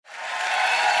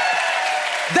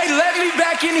They let me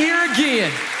back in here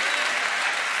again.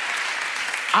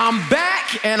 I'm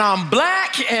back and I'm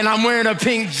black and I'm wearing a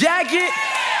pink jacket.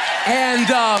 And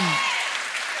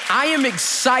I am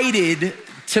excited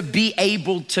to be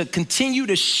able to continue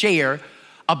to share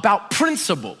about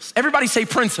principles. Everybody say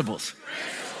principles.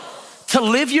 To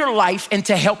live your life and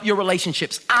to help your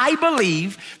relationships. I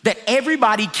believe that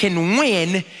everybody can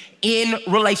win in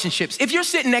relationships. If you're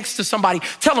sitting next to somebody,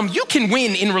 tell them you can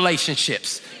win in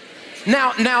relationships.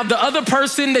 Now the other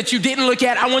person that you didn't look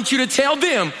at, I want you to tell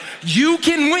them you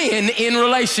can win in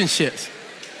relationships.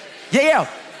 Yeah.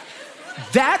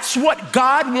 That's what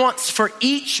God wants for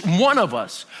each one of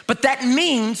us. But that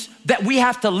means that we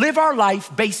have to live our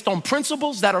life based on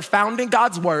principles that are found in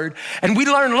God's word. And we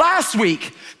learned last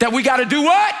week that we got to do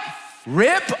what?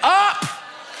 Rip up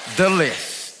the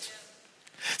list.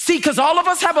 See, because all of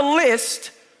us have a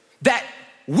list that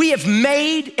we have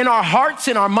made in our hearts,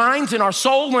 in our minds, in our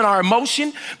soul, in our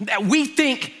emotion, that we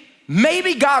think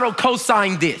maybe God will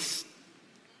co-sign this.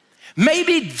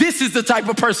 Maybe this is the type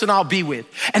of person I'll be with.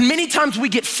 And many times we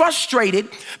get frustrated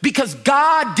because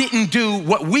God didn't do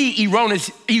what we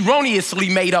erroneously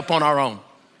made up on our own.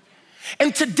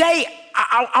 And today,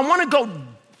 I want to go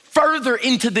further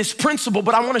into this principle,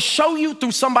 but I want to show you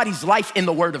through somebody's life in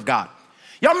the Word of God.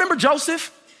 Y'all remember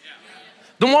Joseph?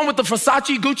 The one with the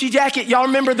Versace Gucci jacket? Y'all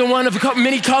remember the one of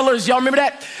many colors? Y'all remember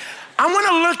that? I want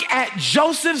to look at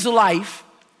Joseph's life,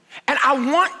 and I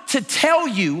want to tell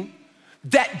you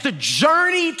that the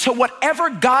journey to whatever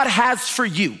God has for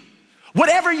you,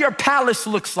 whatever your palace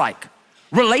looks like,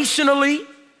 relationally,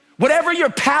 whatever your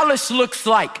palace looks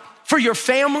like for your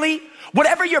family,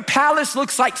 whatever your palace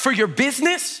looks like for your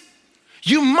business,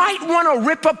 you might want to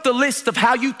rip up the list of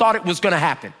how you thought it was going to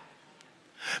happen.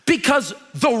 Because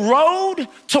the road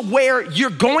to where you're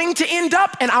going to end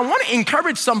up, and I want to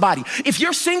encourage somebody, if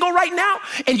you're single right now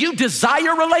and you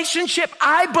desire a relationship,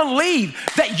 I believe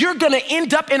that you're going to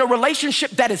end up in a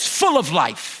relationship that is full of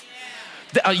life.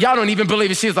 Y'all don't even believe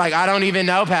it. She's like, I don't even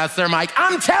know, Pastor Mike.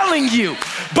 I'm telling you,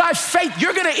 by faith,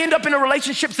 you're going to end up in a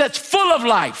relationship that's full of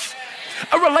life.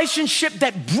 A relationship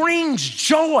that brings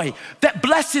joy, that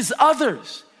blesses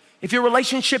others. If your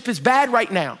relationship is bad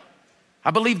right now, I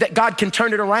believe that God can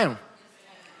turn it around.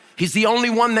 He's the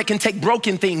only one that can take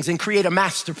broken things and create a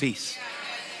masterpiece.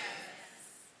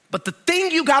 But the thing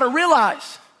you gotta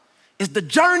realize is the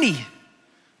journey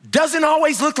doesn't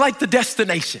always look like the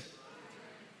destination.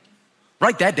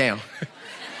 Write that down.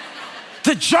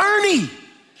 The journey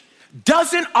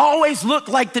doesn't always look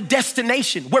like the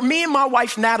destination. Where me and my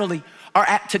wife, Natalie, are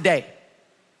at today,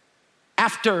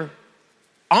 after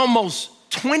almost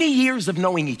 20 years of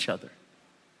knowing each other,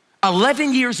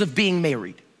 11 years of being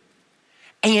married,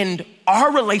 and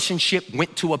our relationship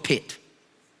went to a pit.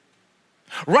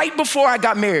 Right before I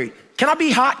got married, can I be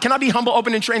hot? Can I be humble,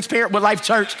 open, and transparent with Life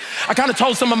Church? I kind of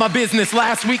told some of my business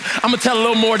last week. I'm gonna tell a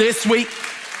little more this week.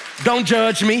 Don't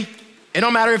judge me. It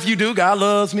don't matter if you do, God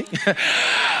loves me.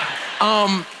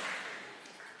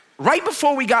 Right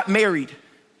before we got married,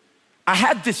 I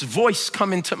had this voice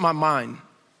come into my mind.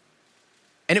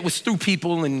 And it was through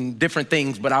people and different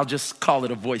things, but I'll just call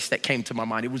it a voice that came to my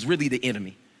mind. It was really the enemy.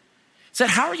 It said,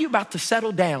 how are you about to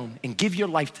settle down and give your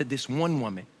life to this one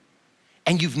woman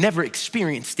and you've never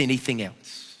experienced anything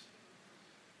else?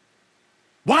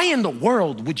 Why in the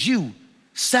world would you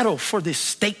settle for this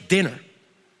steak dinner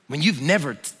when you've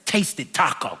never tasted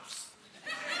tacos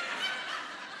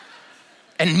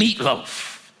and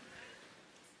meatloaf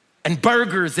and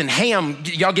burgers and ham?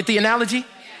 Y'all get the analogy?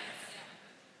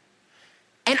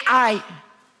 And I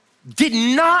did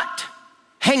not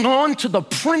hang on to the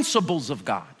principles of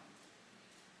God.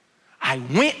 I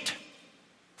went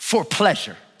for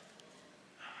pleasure.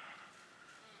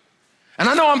 And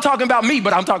I know I'm talking about me,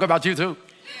 but I'm talking about you too.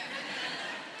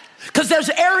 Because there's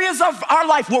areas of our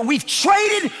life where we've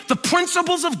traded the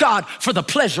principles of God for the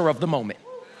pleasure of the moment.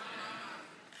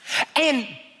 And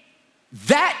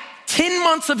that 10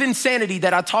 months of insanity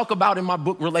that I talk about in my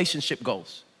book, Relationship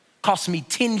Goals, cost me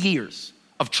 10 years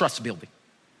of trust building.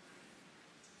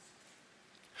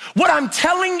 What I'm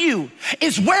telling you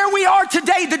is where we are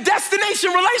today, the destination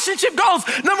Relationship Goals,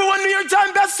 #1 New York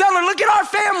Times bestseller. Look at our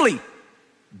family.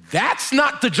 That's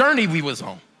not the journey we was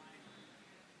on.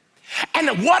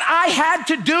 And what I had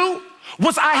to do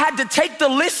was I had to take the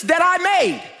list that I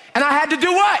made and I had to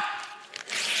do what?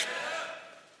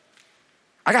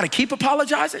 I gotta keep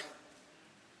apologizing.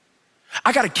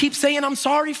 I gotta keep saying I'm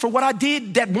sorry for what I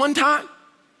did that one time.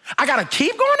 I gotta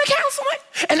keep going to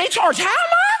counseling, and they charge how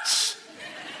much?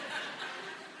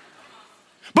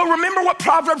 But remember what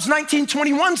Proverbs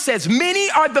 19:21 says, many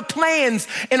are the plans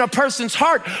in a person's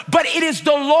heart, but it is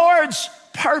the Lord's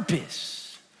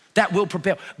purpose that will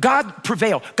prevail.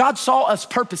 God saw us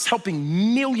purpose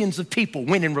helping millions of people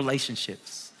win in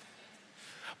relationships.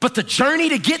 But the journey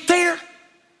to get there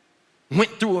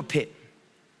went through a pit.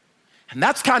 And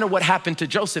that's kind of what happened to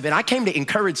Joseph. And I came to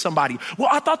encourage somebody. Well,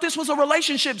 I thought this was a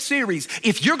relationship series.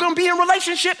 If you're gonna be in a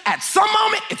relationship, at some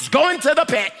moment, it's going to the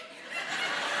pit.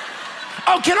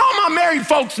 Oh, can all my married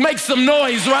folks make some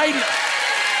noise, right?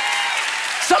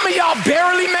 Some of y'all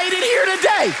barely made it here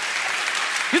today.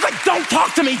 He's like, don't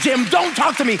talk to me, Jim, don't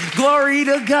talk to me. Glory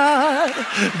to God.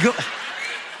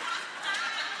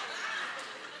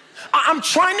 I'm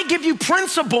trying to give you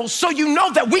principles so you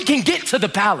know that we can get to the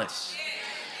palace.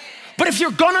 But if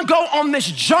you're gonna go on this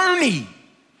journey,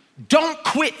 don't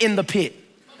quit in the pit.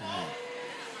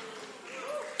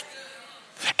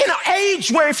 In an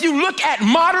age where if you look at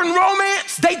modern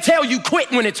romance, they tell you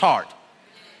quit when it's hard.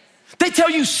 They tell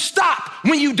you stop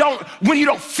when you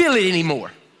don't feel it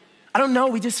anymore. I don't know,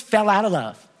 we just fell out of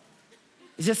love.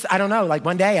 It's just, I don't know, like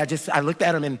one day I looked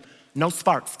at him and no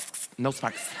sparks, no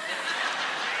sparks.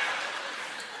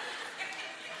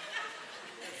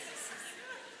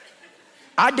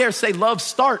 I dare say love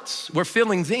starts where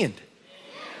feelings end.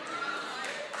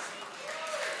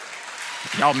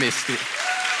 Y'all missed it.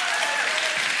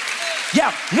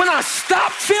 Yeah, when I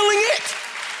stop feeling it,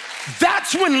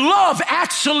 that's when love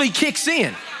actually kicks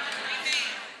in.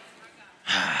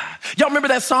 Y'all remember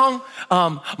that song?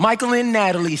 Michael and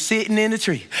Natalie sitting in the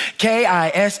tree.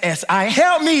 K-I-S-S-I,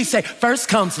 help me say, first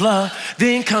comes love,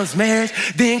 then comes marriage,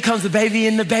 then comes the baby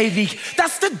and the baby.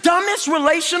 That's the dumbest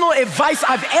relational advice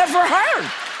I've ever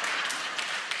heard.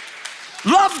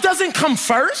 Love doesn't come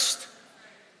first.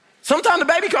 Sometimes the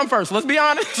baby comes first, let's be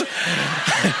honest.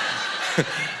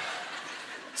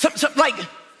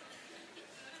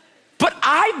 But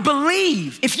I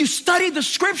believe if you study the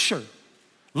scripture,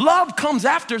 love comes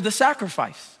after the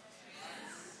sacrifice.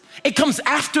 It comes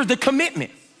after the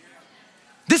commitment.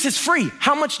 This is free.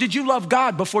 How much did you love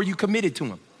God before you committed to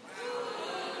him?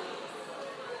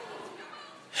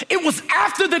 It was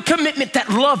after the commitment that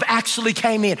love actually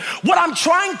came in. What I'm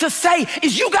trying to say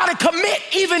is you gotta commit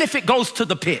even if it goes to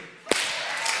the pit.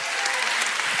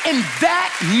 And that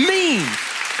means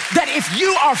that if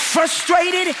you are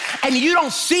frustrated and you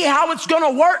don't see how it's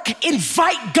gonna work,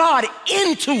 invite God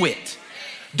into it.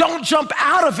 Don't jump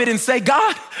out of it and say,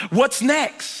 God, what's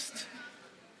next?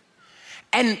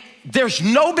 And there's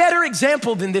no better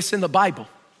example than this in the Bible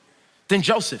than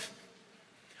Joseph,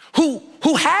 who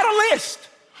had a list,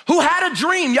 who had a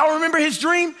dream. Y'all remember his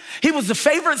dream? He was the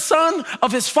favorite son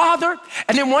of his father.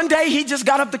 And then one day he just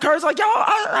got up the courage like, y'all,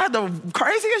 I had the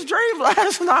craziest dream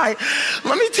last night.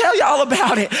 Let me tell y'all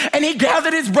about it. And he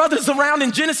gathered his brothers around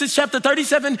in Genesis chapter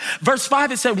 37, verse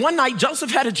 5. It said, one night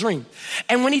Joseph had a dream.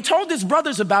 And when he told his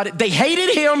brothers about it, they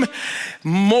hated him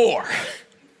more.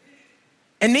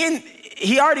 And then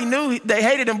he already knew they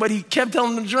hated him, but he kept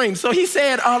telling them the dream. So he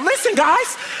said, listen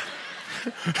guys,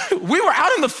 we were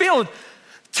out in the field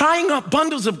tying up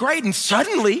bundles of grain, and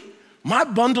suddenly my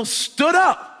bundle stood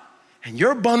up and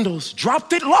your bundles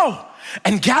dropped it low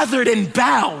and gathered and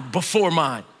bowed before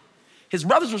mine. His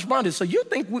brothers responded, so you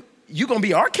think you're gonna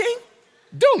be our king?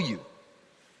 Do you?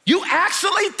 You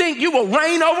actually think you will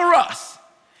reign over us?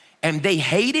 And they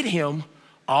hated him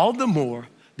all the more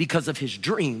because of his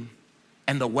dream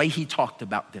and the way he talked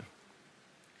about them.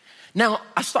 Now,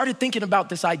 I started thinking about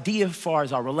this idea as far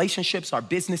as our relationships, our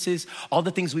businesses, all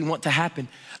the things we want to happen.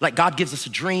 Like God gives us a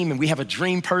dream and we have a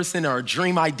dream person or a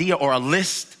dream idea or a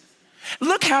list.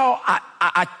 Look how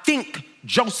I think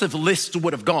Joseph's list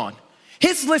would have gone.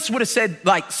 His list would have said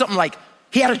something like,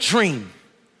 he had a dream,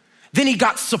 then he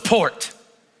got support,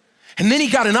 and then he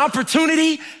got an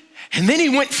opportunity, and then he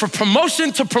went from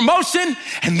promotion to promotion,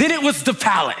 and then it was the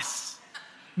palace.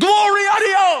 Glory a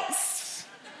Dios.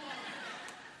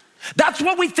 That's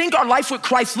what we think our life with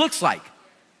Christ looks like.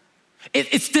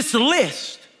 It's this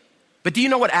list. But do you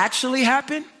know what actually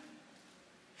happened?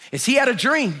 Is he had a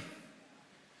dream,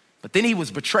 but then he was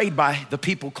betrayed by the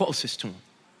people closest to him.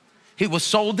 He was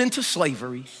sold into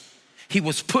slavery. He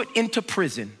was put into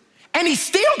prison, and he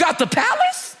still got the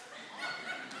palace?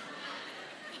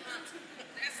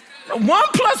 1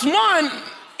 + 1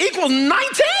 =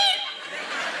 19?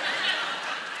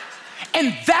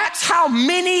 And that's how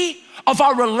many of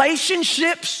our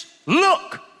relationships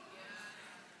look.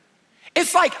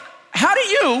 It's like, how do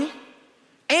you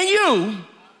and you,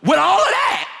 with all of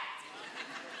that,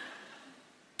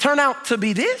 turn out to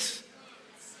be this?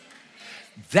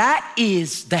 That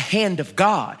is the hand of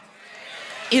God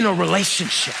in a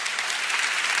relationship.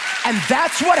 And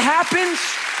that's what happens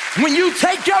when you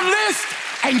take your list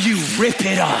and you rip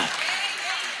it up.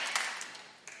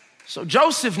 So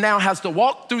Joseph now has to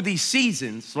walk through these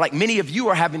seasons, like many of you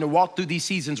are having to walk through these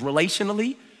seasons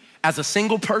relationally, as a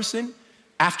single person,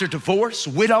 after divorce,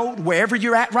 widowed, wherever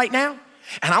you're at right now.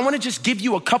 And I wanna just give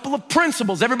you a couple of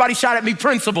principles. Everybody shout at me,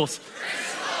 principles.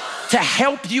 To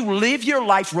help you live your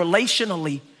life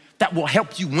relationally that will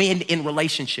help you win in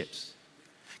relationships.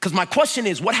 Because my question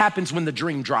is, what happens when the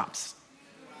dream drops?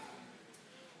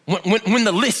 When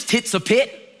the list hits a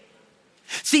pit?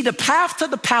 See, the path to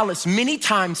the palace many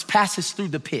times passes through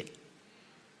the pit.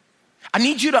 I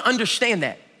need you to understand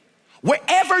that.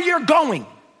 Wherever you're going,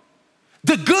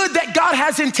 the good that God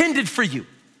has intended for you,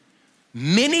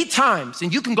 many times,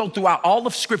 and you can go throughout all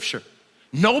of Scripture,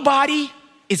 nobody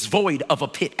is void of a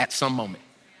pit at some moment.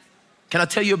 Can I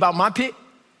tell you about my pit?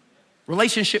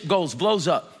 Relationship goals, blows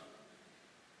up.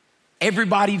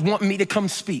 Everybody wanting me to come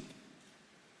speak.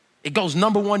 It goes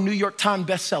 #1 New York Times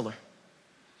bestseller.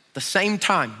 The same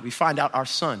time we find out our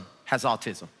son has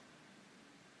autism.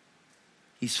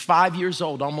 He's 5 years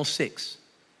old, almost 6.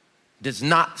 Does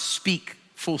not speak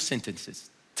full sentences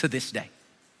to this day.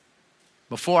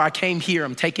 Before I came here,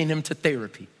 I'm taking him to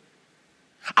therapy.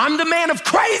 I'm the man of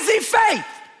crazy faith,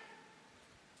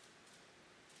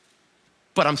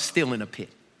 but I'm still in a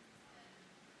pit.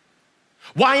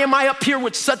 Why am I up here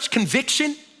with such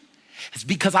conviction? It's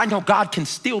because I know God can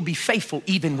still be faithful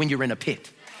even when you're in a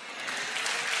pit.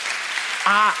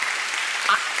 I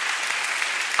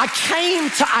came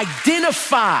to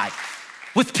identify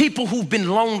with people who've been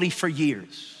lonely for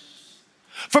years,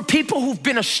 for people who've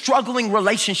been a struggling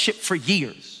relationship for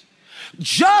years.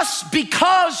 Just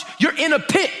because you're in a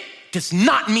pit does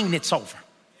not mean it's over.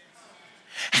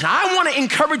 And I want to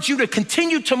encourage you to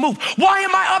continue to move. Why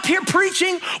am I up here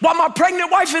preaching while my pregnant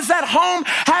wife is at home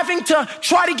having to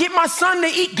try to get my son to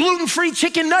eat gluten-free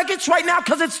chicken nuggets right now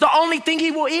because it's the only thing he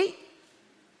will eat?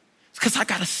 It's because I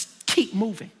got to keep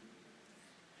moving.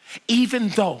 Even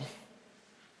though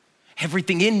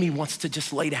everything in me wants to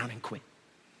just lay down and quit.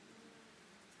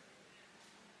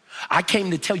 I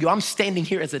came to tell you, I'm standing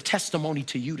here as a testimony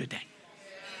to you today.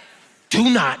 Do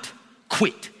not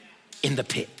quit in the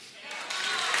pit.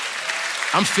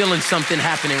 I'm feeling something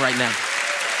happening right now.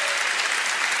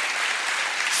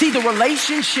 See, the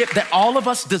relationship that all of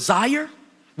us desire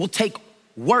will take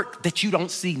work that you don't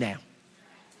see now.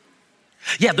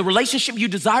 Yeah, the relationship you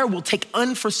desire will take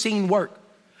unforeseen work.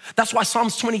 That's why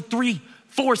Psalms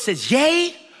 23:4 says,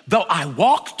 yea, though I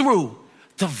walk through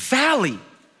the valley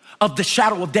of the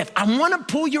shadow of death. I want to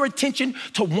pull your attention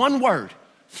to one word,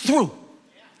 through.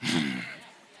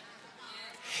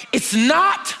 It's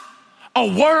not a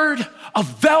word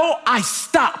of though I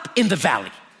stop in the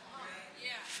valley,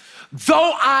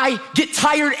 though I get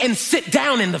tired and sit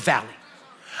down in the valley.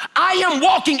 I am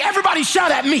walking, everybody shout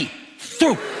at me,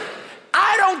 through.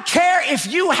 I don't care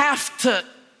if you have to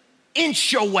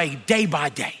inch your way day by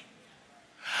day.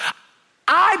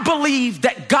 I believe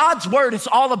that God's word is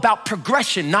all about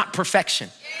progression, not perfection.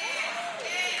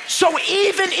 So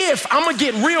even if, I'm gonna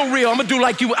get real, I'm gonna do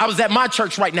like I was at my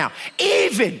church right now.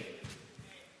 Even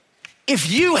if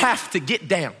you have to get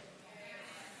down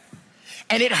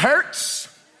and it hurts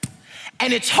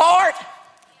and it's hard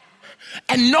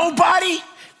and nobody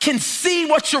can see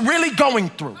what you're really going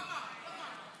through,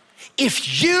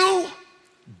 if you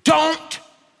don't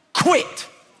quit,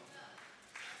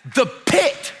 the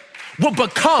pit will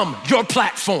become your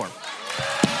platform.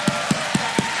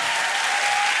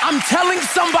 I'm telling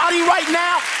somebody right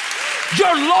now,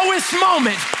 your lowest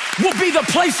moment will be the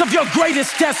place of your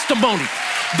greatest testimony.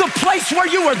 The place where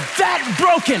you are that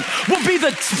broken will be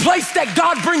the place that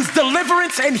God brings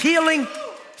deliverance and healing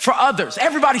for others.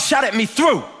 Everybody shout at me,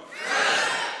 through.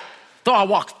 Though I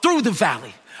walk through the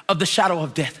valley of the shadow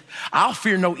of death, I'll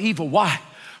fear no evil. Why?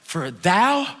 For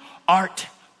thou art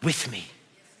with me.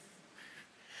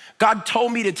 God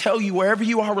told me to tell you wherever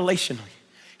you are relationally,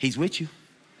 he's with you.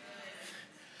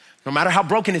 No matter how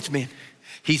broken it's been,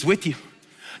 he's with you.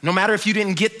 No matter if you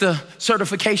didn't get the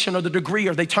certification or the degree,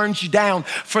 or they turned you down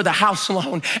for the house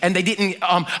loan and they didn't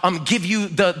give you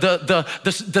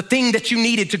the thing that you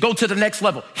needed to go to the next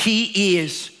level, he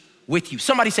is with you.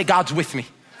 Somebody say, God's with me.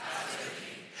 God's with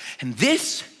me. And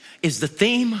this is the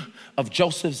theme of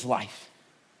Joseph's life.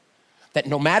 That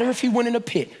no matter if he went in a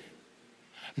pit,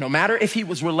 no matter if he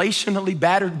was relationally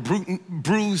battered,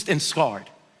 bruised, and scarred,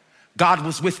 God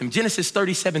was with him. Genesis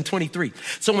 37:23.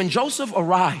 So when Joseph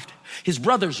arrived, his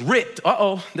brothers ripped,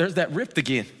 there's that ripped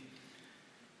again.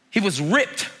 He was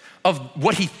ripped of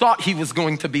what he thought he was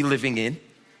going to be living in,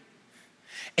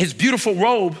 his beautiful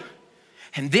robe,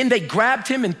 and then they grabbed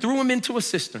him and threw him into a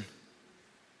cistern.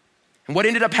 And what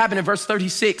ended up happening in verse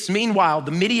 36, meanwhile,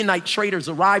 the Midianite traders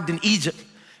arrived in Egypt,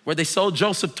 where they sold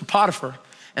Joseph to Potiphar,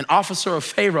 an officer of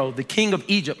Pharaoh, the king of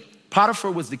Egypt.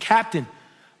 Potiphar was the captain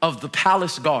of the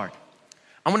palace guard.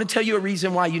 I want to tell you a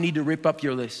reason why you need to rip up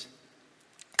your list.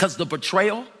 Because the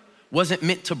betrayal wasn't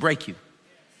meant to break you.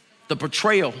 The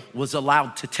betrayal was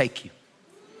allowed to take you.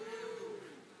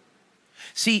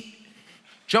 See,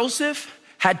 Joseph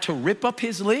had to rip up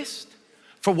his list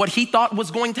for what he thought was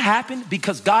going to happen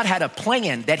because God had a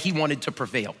plan that he wanted to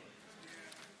prevail.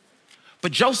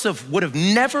 But Joseph would have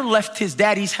never left his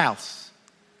daddy's house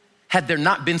had there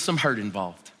not been some hurt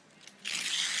involved.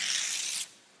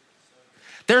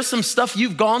 There's some stuff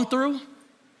you've gone through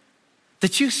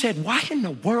that you said, why in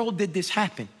the world did this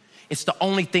happen? It's the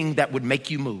only thing that would make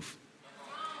you move.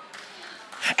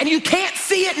 And you can't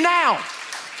see it now.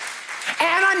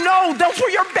 And I know those were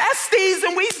your besties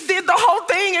and we did the whole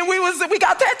thing and we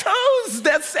got tattoos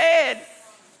that said.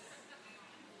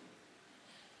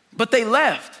 But they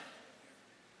left.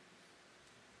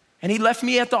 And he left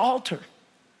me at the altar.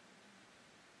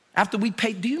 After we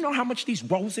paid, do you know how much these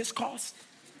roses cost?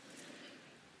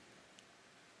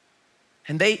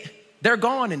 And they're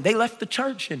gone and they left the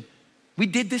church and we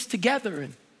did this together.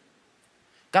 And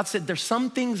God said, there's some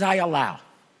things I allow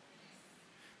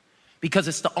because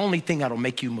it's the only thing that'll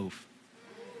make you move.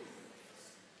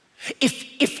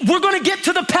 If we're gonna get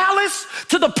to the palace,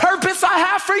 to the purpose I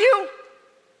have for you,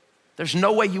 there's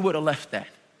no way you would have left that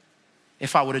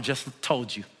if I would have just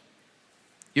told you.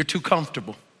 You're too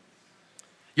comfortable.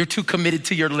 You're too committed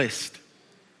to your list.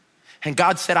 And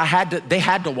God said they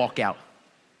had to walk out.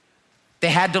 They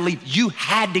had to leave. You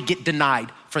had to get denied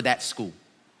for that school.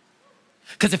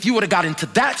 Because if you would have got into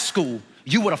that school,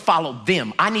 you would have followed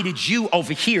them. I needed you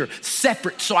over here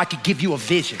separate so I could give you a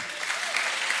vision.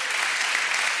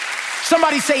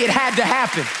 Somebody say it had to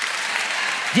happen.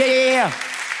 Yeah.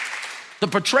 The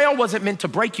betrayal wasn't meant to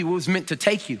break you, it was meant to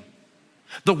take you.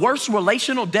 The worst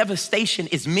relational devastation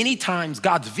is many times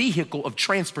God's vehicle of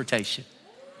transportation.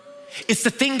 It's the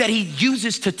thing that he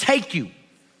uses to take you.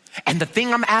 And the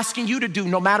thing I'm asking you to do,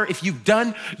 no matter if you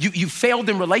failed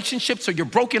in relationships or you're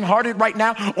brokenhearted right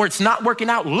now or it's not working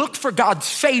out, look for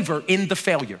God's favor in the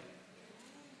failure.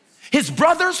 His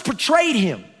brothers betrayed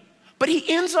him, but he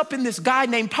ends up in this guy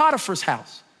named Potiphar's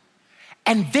house.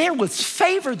 And there was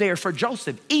favor there for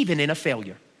Joseph, even in a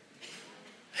failure.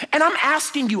 And I'm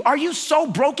asking you, are you so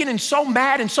broken and so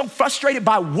mad and so frustrated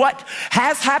by what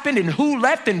has happened and who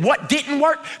left and what didn't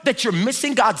work that you're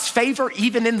missing God's favor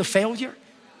even in the failure?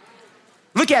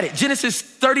 Look at it, Genesis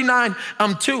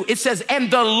 39:2. It says, and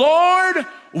the Lord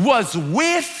was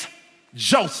with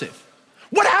Joseph.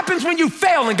 What happens when you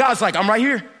fail and God's like, I'm right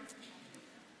here?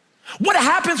 What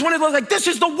happens when it looks like this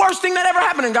is the worst thing that ever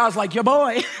happened and God's like, your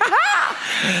boy.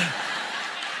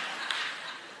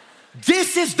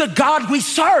 This is the God we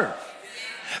serve.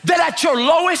 That at your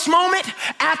lowest moment,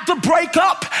 at the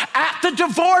breakup, at the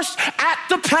divorce, at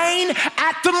the pain,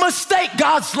 at the mistake,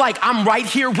 God's like, I'm right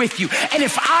here with you. And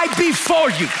if I be for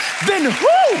you, then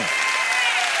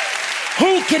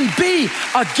who can be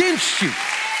against you?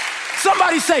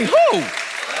 Somebody say, who?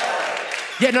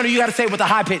 Yeah, no, you gotta say it with a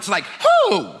high pitch, like,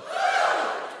 who?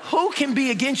 Who can be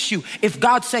against you? If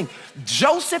God's saying,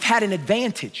 Joseph had an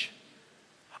advantage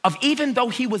of even though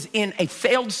he was in a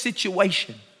failed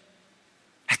situation,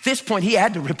 at this point, he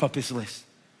had to rip up his list.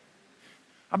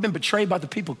 I've been betrayed by the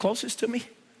people closest to me.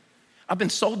 I've been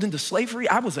sold into slavery.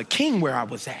 I was a king where I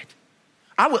was at.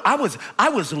 I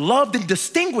was loved and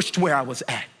distinguished where I was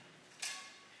at.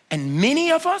 And many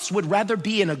of us would rather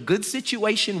be in a good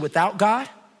situation without God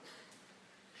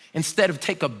instead of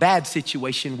take a bad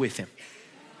situation with him.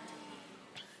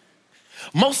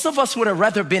 Most of us would have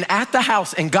rather been at the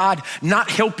house and God not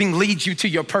helping lead you to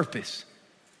your purpose.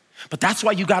 But that's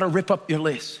why you gotta rip up your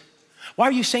list. Why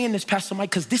are you saying this, Pastor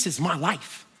Mike? Because this is my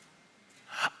life.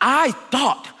 I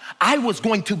thought I was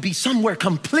going to be somewhere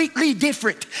completely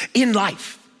different in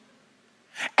life.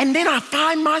 And then I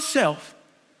find myself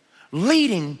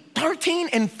leading 13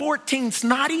 and 14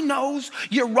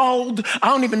 snotty-nose-year-old, I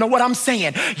don't even know what I'm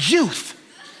saying, youth.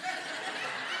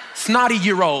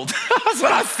 Snotty-year-old, that's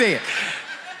what I said.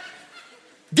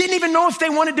 Didn't even know if they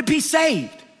wanted to be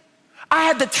saved. I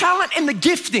had the talent and the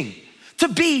gifting to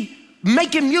be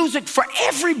making music for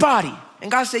everybody.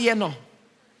 And God said, yeah, no,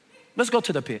 let's go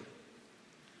to the pit.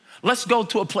 Let's go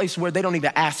to a place where they don't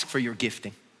even ask for your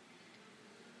gifting.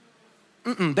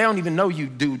 They don't even know you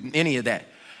do any of that.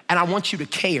 And I want you to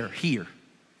care here.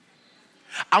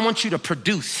 I want you to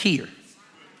produce here.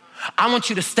 I want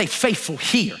you to stay faithful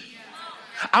here.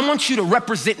 I want you to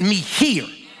represent me here.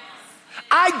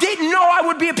 I didn't know I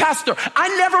would be a pastor. I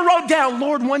never wrote down,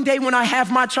 Lord, one day when I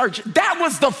have my church. That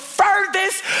was the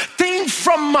furthest thing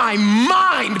from my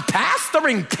mind,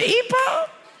 pastoring people.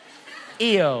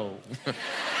 Ew.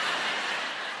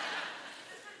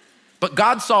 But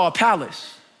God saw a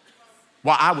palace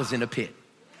while I was in a pit.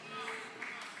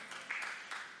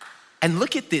 And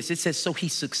look at this. It says, so he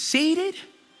succeeded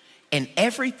in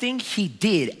everything he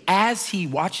did as he,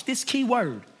 watch this key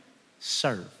word,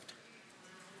 served.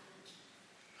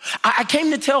 I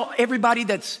came to tell everybody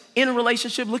that's in a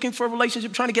relationship, looking for a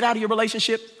relationship, trying to get out of your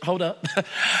relationship, hold up.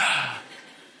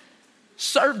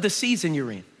 Serve the season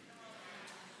you're in.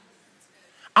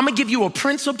 I'm gonna give you a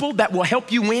principle that will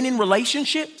help you win in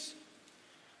relationships.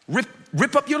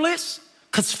 Rip up your list,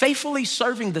 because faithfully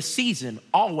serving the season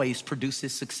always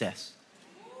produces success.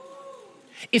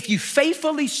 If you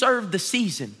faithfully serve the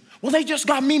season, well, they just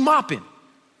got me mopping.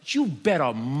 You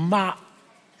better mop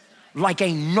like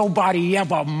ain't nobody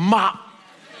ever mopped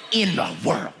in the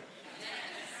world.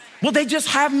 Well, they just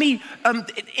have me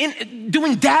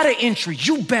doing data entry.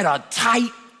 You better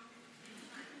type.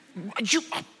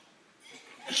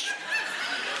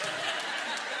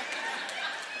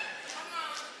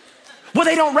 Well,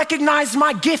 they don't recognize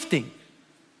my gifting.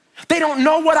 They don't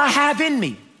know what I have in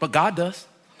me, but God does.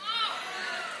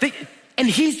 And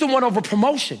he's the one over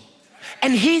promotion.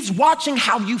 And he's watching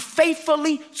how you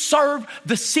faithfully serve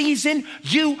the season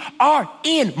you are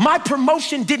in. My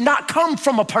promotion did not come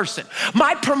from a person.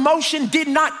 My promotion did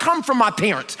not come from my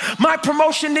parents. My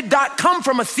promotion did not come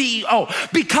from a CEO.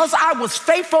 Because I was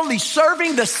faithfully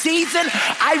serving the season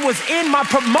I was in, my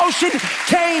promotion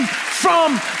came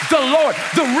from the Lord.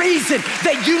 The reason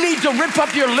that you need to rip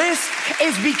up your list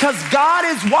is because God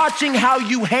is watching how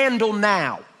you handle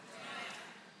now.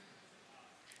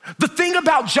 The thing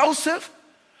about Joseph,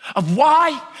 of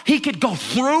why he could go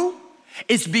through,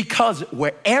 is because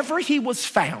wherever he was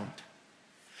found,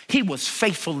 he was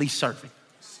faithfully serving.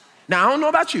 Now, I don't know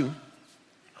about you,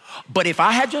 but if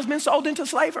I had just been sold into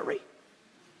slavery,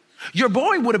 your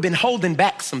boy would have been holding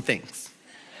back some things.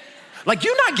 Like,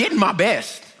 you're not getting my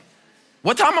best.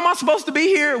 What time am I supposed to be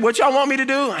here? What y'all want me to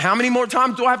do? How many more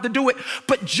times do I have to do it?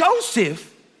 But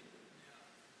Joseph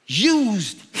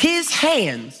used his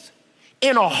hands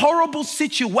in a horrible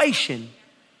situation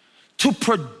to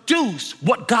produce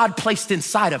what God placed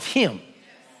inside of him.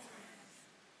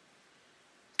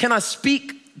 Can I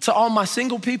speak to all my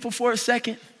single people for a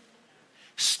second?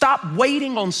 Stop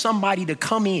waiting on somebody to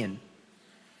come in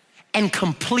and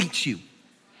complete you.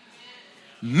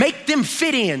 Make them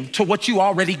fit in to what you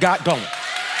already got going.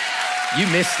 You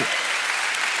missed it.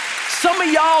 Some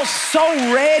of y'all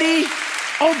so ready.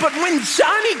 Oh, but when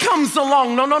Johnny comes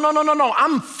along, no.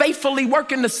 I'm faithfully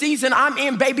working the season I'm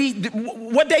in, baby.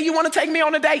 What day you want to take me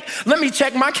on a date? Let me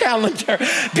check my calendar.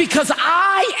 Because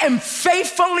I am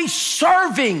faithfully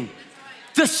serving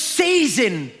the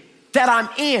season that I'm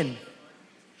in.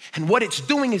 And what it's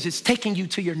doing is it's taking you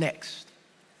to your next.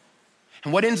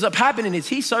 And what ends up happening is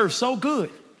he serves so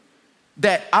good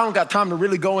that I don't got time to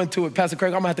really go into it. Pastor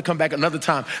Craig, I'm gonna have to come back another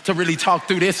time to really talk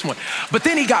through this one. But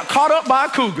then he got caught up by a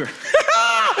cougar.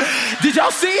 Did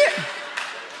y'all see it?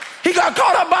 He got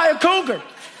caught up by a cougar.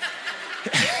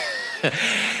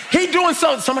 He doing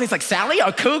so, somebody's like, Sally,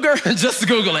 a cougar? Just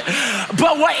Google it.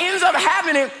 But what ends up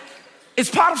happening is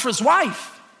Potiphar's wife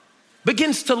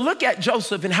begins to look at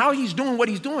Joseph and how he's doing what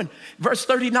he's doing. Verse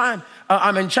 39,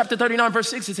 chapter 39, verse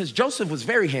 6, it says, Joseph was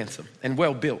very handsome and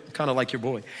well built, kind of like your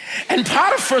boy. And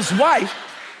Potiphar's wife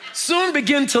soon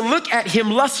began to look at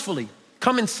him lustfully.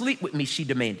 Come and sleep with me, she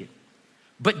demanded.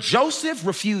 But Joseph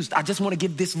refused. I just want to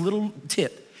give this little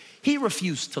tip. He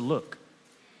refused to look.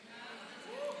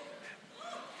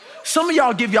 Some of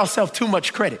y'all give yourself too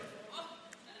much credit.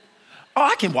 Oh,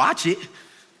 I can watch it.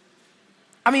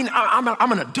 I mean, I'm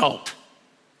an adult.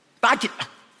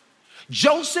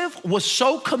 Joseph was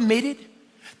so committed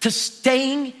to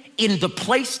staying in the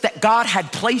place that God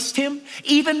had placed him,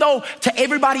 even though to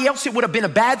everybody else it would have been a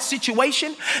bad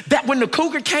situation, that when the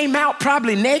cougar came out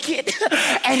probably naked,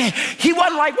 and he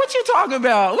wasn't like, what you talking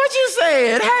about? What you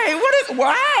saying? Hey, what is,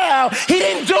 wow. He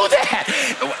didn't do that.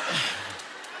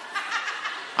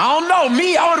 I don't know,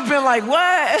 me, I would have been like,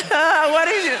 what? What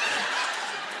is it?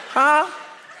 Huh?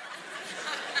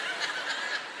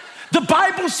 The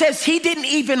Bible says he didn't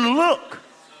even look.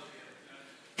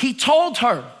 He told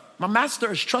her, my master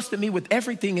has trusted me with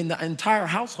everything in the entire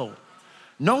household.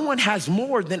 No one has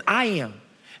more than I am.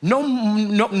 No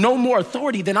more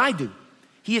authority than I do.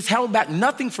 He has held back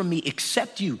nothing from me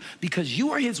except you, because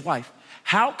you are his wife.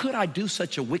 How could I do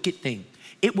such a wicked thing?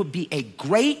 It would be a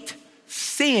great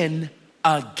sin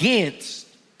against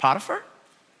Potiphar.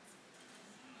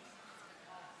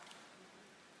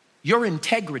 Your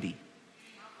integrity,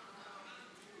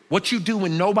 what you do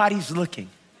when nobody's looking,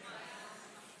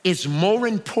 is more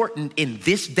important in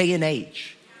this day and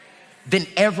age than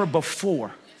ever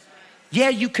before. Yeah,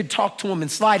 you could talk to them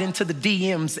and slide into the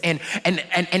DMs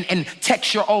and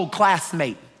text your old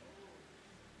classmate.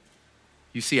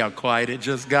 You see how quiet it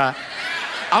just got?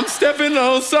 I'm stepping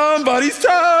on somebody's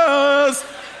toes.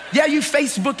 Yeah, you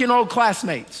Facebooking old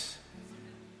classmates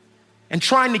and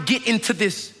trying to get into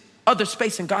this other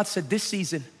space. And God said, this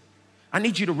season, I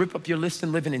need you to rip up your list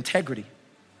and live in integrity.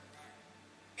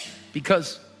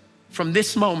 Because from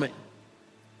this moment,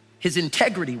 his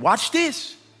integrity, watch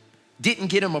this, didn't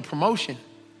get him a promotion.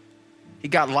 He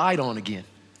got lied on again.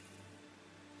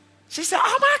 She said,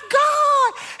 oh my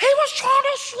God, he was trying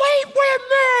to sleep with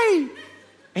me.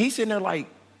 And he's sitting there like,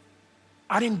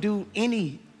 I didn't do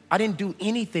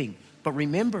anything. But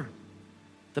remember,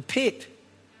 the pit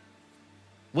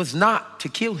was not to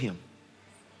kill him.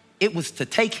 It was to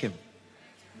take him.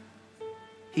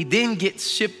 He then gets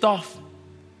shipped off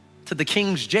to the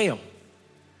king's jail.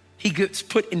 He gets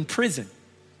put in prison.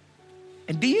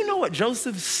 And do you know what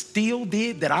Joseph still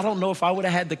did that I don't know if I would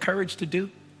have had the courage to do?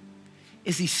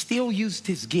 Is he still used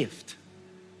his gift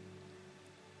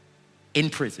in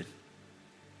prison.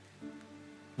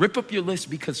 Rip up your list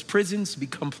because prisons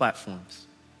become platforms.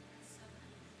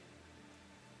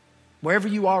 Wherever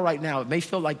you are right now, it may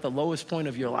feel like the lowest point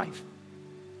of your life.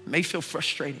 It may feel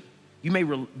frustrating. You may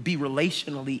be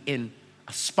relationally in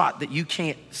a spot that you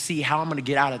can't see how I'm gonna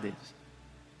get out of this.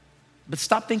 But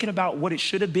stop thinking about what it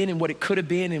should have been and what it could have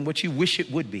been and what you wish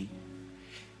it would be.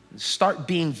 Start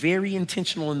being very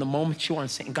intentional in the moment you are and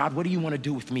saying, God, what do you want to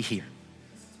do with me here?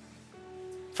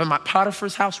 If I'm at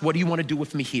Potiphar's house, what do you want to do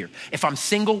with me here? If I'm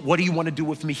single, what do you want to do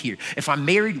with me here? If I'm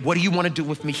married, what do you want to do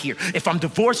with me here? If I'm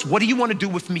divorced, what do you want to do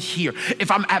with me here?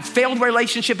 If I'm at failed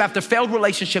relationship after failed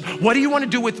relationship, what do you want to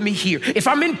do with me here? If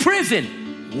I'm in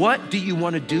prison, what do you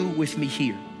want to do with me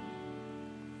here?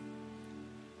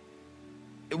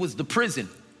 It was the prison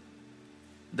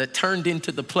that turned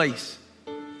into the place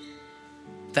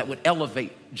that would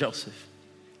elevate Joseph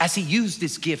as he used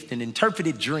his gift and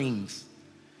interpreted dreams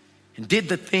and did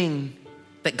the thing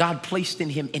that God placed in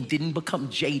him and didn't become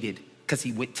jaded because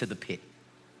he went to the pit.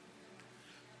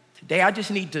 Today, I just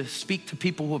need to speak to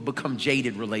people who have become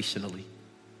jaded relationally.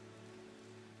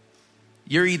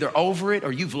 You're either over it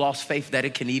or you've lost faith that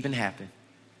it can even happen.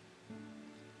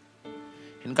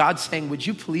 And God's saying, would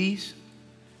you please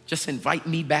just invite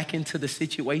me back into the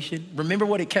situation? Remember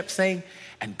what it kept saying?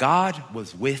 And God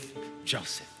was with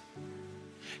Joseph.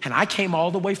 And I came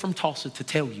all the way from Tulsa to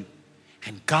tell you,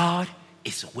 and God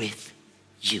is with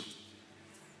you.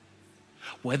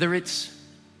 Whether it's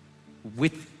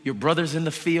with your brothers in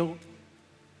the field,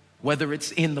 whether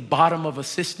it's in the bottom of a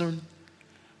cistern,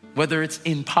 whether it's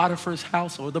in Potiphar's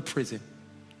house or the prison,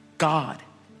 God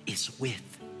is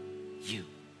with you.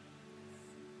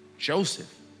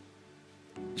 Joseph,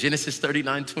 Genesis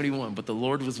 39:21, but the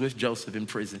Lord was with Joseph in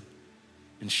prison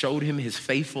and showed him his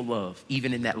faithful love,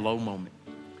 even in that low moment.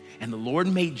 And the Lord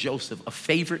made Joseph a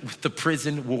favorite with the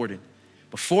prison warden.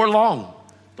 Before long,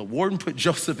 the warden put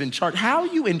Joseph in charge. How are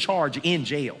you in charge in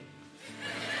jail?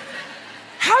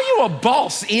 How are you a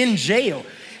boss in jail?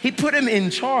 He put him in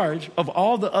charge of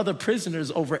all the other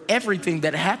prisoners over everything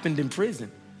that happened in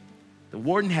prison. The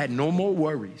warden had no more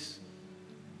worries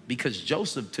because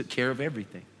Joseph took care of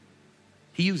everything.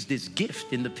 He used his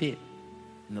gift in the pit,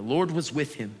 and the Lord was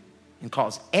with him and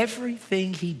caused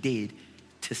everything he did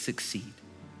to succeed.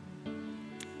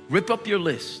 Rip up your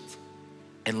list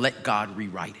and let God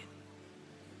rewrite it.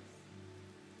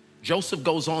 Joseph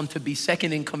goes on to be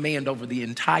second in command over the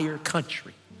entire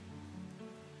country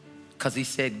because he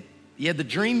said, yeah, the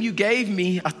dream you gave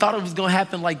me, I thought it was going to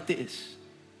happen like this.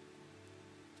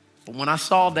 But when I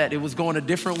saw that it was going a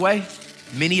different way,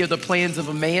 many are the plans of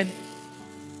a man,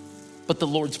 but the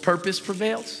Lord's purpose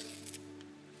prevails.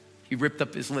 He ripped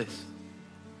up his list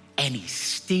and he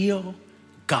still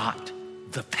got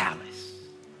the palace.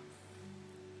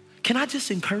 Can I just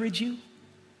encourage you?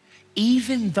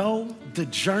 Even though the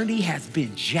journey has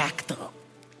been jacked up,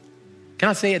 can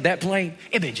I say it that plain?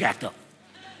 It's been jacked up.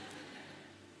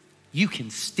 You can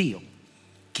still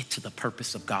get to the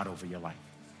purpose of God over your life.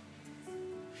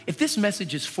 If this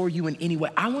message is for you in any way,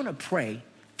 I want to pray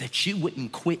that you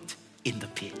wouldn't quit in the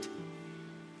pit.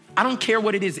 I don't care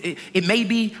what it is. It may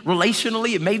be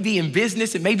relationally, it may be in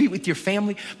business, it may be with your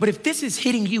family, but if this is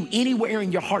hitting you anywhere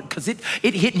in your heart, because it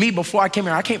hit me before I came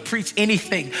here. I can't preach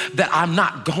anything that I'm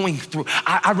not going through.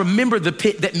 I remember the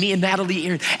pit that me and Natalie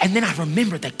are in, and then I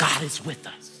remember that God is with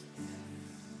us.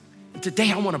 And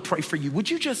today I want to pray for you. Would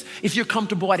you just, if you're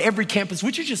comfortable at every campus,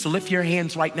 would you just lift your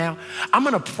hands right now? I'm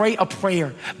going to pray a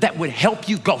prayer that would help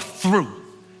you go through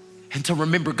and to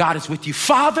remember God is with you.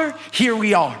 Father, here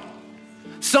we are.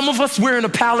 Some of us, we're in a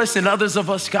palace, and others of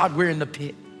us, God, we're in the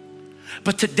pit.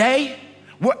 But today,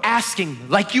 we're asking,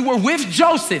 like you were with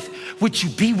Joseph, would you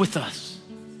be with us?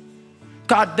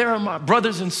 God, there are my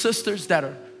brothers and sisters that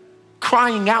are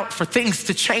crying out for things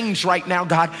to change right now,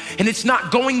 God, and it's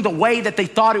not going the way that they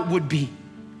thought it would be.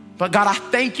 But God, I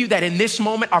thank you that in this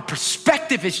moment, our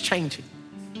perspective is changing.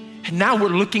 And now we're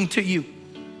looking to you.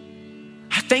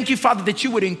 I thank you, Father, that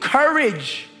you would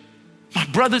encourage my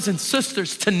brothers and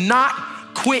sisters to not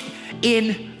quit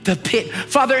in the pit.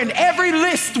 Father, in every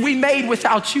list we made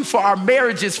without you, for our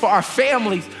marriages, for our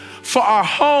families, for our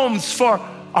homes, for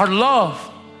our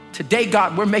love, today,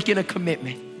 God, we're making a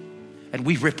commitment and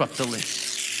we rip up the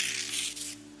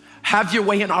list. Have your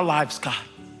way in our lives, God.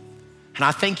 And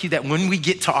I thank you that when we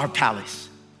get to our palace,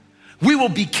 we will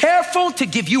be careful to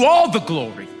give you all the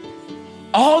glory,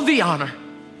 all the honor,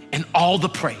 and all the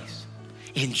praise.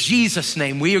 In Jesus'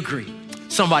 name we agree.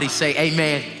 Somebody say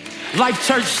amen. Life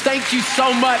Church, thank you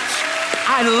so much.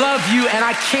 I love you and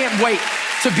I can't wait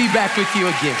to be back with you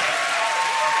again.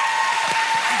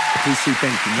 PC,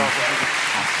 thank you.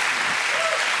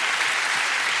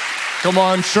 Come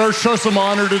on, church, show some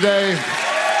honor today.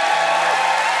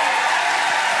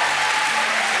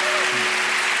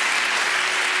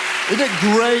 Isn't it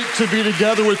great to be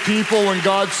together with people when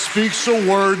God speaks a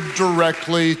word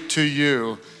directly to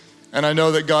you? And I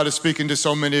know that God is speaking to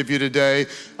so many of you today.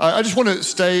 I just want to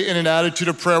stay in an attitude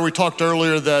of prayer. We talked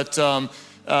earlier that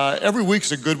every week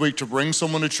is a good week to bring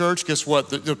someone to church. Guess what?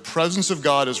 The presence of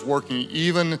God is working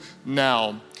even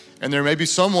now. And there may be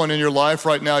someone in your life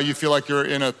right now, you feel like you're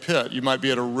in a pit. You might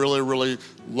be at a really, really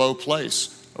low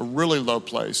place, a really low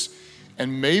place.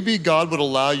 And maybe God would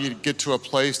allow you to get to a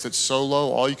place that's so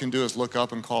low, all you can do is look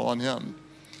up and call on him.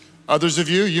 Others of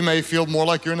you, you may feel more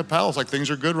like you're in a palace, like things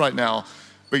are good right now,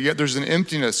 but yet there's an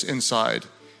emptiness inside.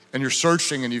 And you're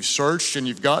searching and you've searched and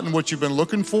you've gotten what you've been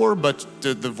looking for, but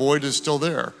the void is still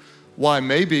there. Why?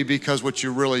 Maybe because what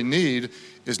you really need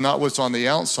is not what's on the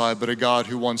outside, but a God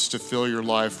who wants to fill your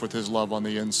life with his love on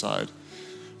the inside.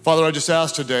 Father, I just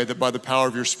ask today that by the power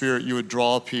of your Spirit, you would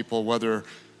draw people, whether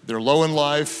they're low in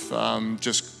life,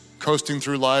 just coasting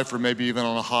through life, or maybe even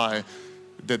on a high,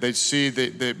 that they'd see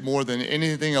that more than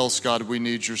anything else, God, we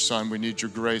need your Son, we need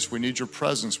your grace, we need your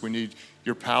presence, we need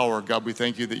your power. God, we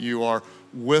thank you that you are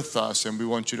with us, and we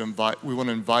want to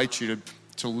invite you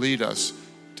to lead us,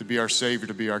 to be our Savior,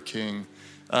 to be our King.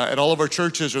 At all of our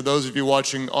churches, or those of you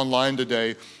watching online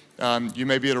today, you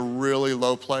may be at a really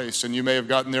low place, and you may have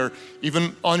gotten there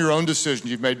even on your own decision.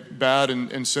 You've made bad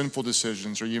and sinful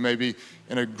decisions, or you may be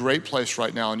in a great place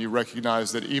right now, and you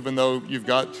recognize that even though you've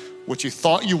got what you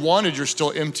thought you wanted, you're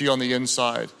still empty on the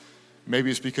inside. Maybe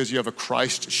it's because you have a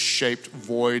Christ-shaped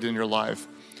void in your life.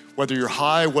 Whether you're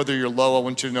high, whether you're low, I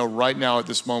want you to know right now at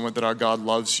this moment that our God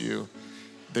loves you,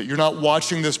 that you're not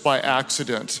watching this by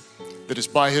accident, that it's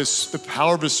by the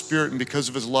power of his Spirit and because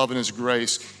of his love and his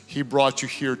grace, he brought you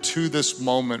here to this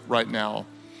moment right now.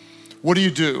 What do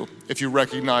you do if you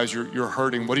recognize you're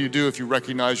hurting? What do you do if you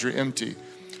recognize you're empty?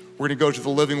 We're gonna go to the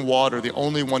living water, the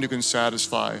only one who can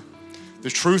satisfy. The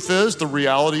truth is, the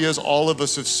reality is, all of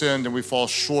us have sinned and we fall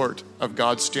short of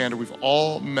God's standard. We've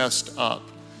all messed up.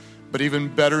 But even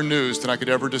better news than I could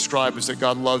ever describe is that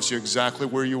God loves you exactly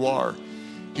where you are.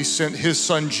 He sent his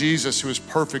Son Jesus, who is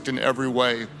perfect in every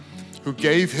way, who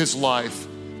gave his life,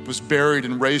 was buried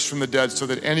and raised from the dead so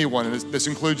that anyone, and this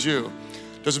includes you,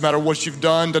 doesn't matter what you've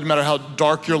done, doesn't matter how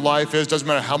dark your life is, doesn't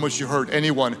matter how much you hurt,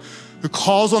 anyone who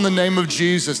calls on the name of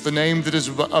Jesus, the name that is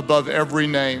above every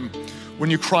name. When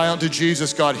you cry out to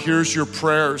Jesus, God hears your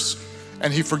prayers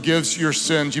and he forgives your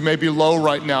sins. You may be low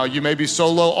right now. You may be so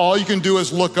low, all you can do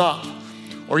is look up.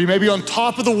 Or you may be on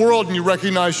top of the world and you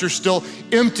recognize you're still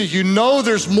empty. You know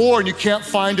there's more and you can't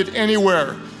find it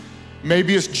anywhere.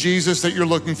 Maybe it's Jesus that you're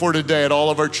looking for today at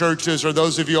all of our churches, or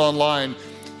those of you online.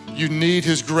 You need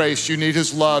his grace, you need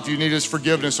his love, you need his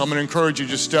forgiveness. I'm gonna encourage you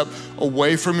to step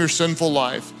away from your sinful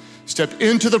life. Step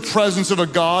into the presence of a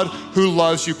God who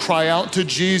loves you. Cry out to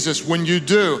Jesus. When you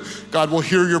do, God will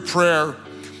hear your prayer.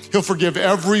 He'll forgive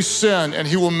every sin and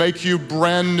he will make you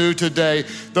brand new today.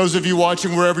 Those of you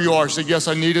watching wherever you are, say, yes,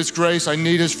 I need his grace, I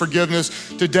need his forgiveness.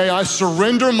 Today, I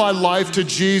surrender my life to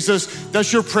Jesus.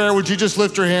 That's your prayer. Would you just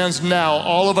lift your hands now?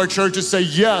 All of our churches say,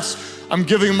 yes, I'm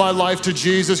giving my life to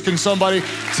Jesus. Can somebody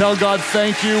tell God,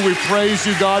 thank you. We praise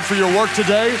you, God, for your work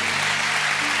today.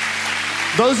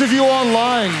 Those of you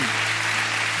online,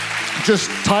 just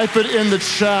type it in the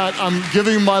chat. I'm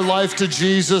giving my life to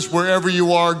Jesus wherever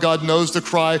you are. God knows the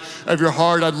cry of your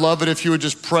heart. I'd love it if you would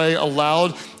just pray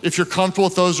aloud. If you're comfortable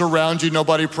with those around you,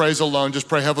 nobody prays alone. Just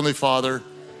pray, Heavenly Father,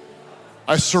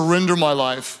 I surrender my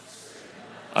life.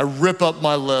 I rip up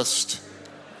my list.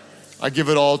 I give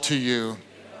it all to you.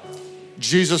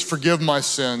 Jesus, forgive my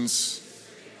sins.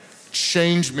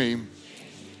 Change me.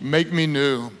 Make me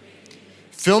new.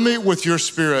 Fill me with your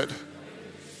Spirit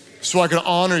so I can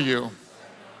honor you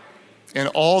in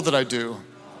all that I do.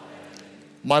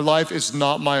 My life is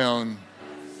not my own.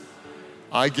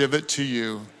 I give it to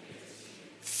you.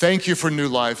 Thank you for new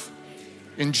life.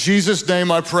 In Jesus'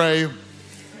 name I pray.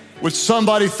 Would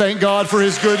somebody thank God for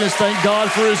his goodness, thank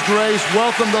God for his grace,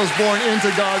 welcome those born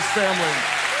into God's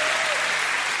family.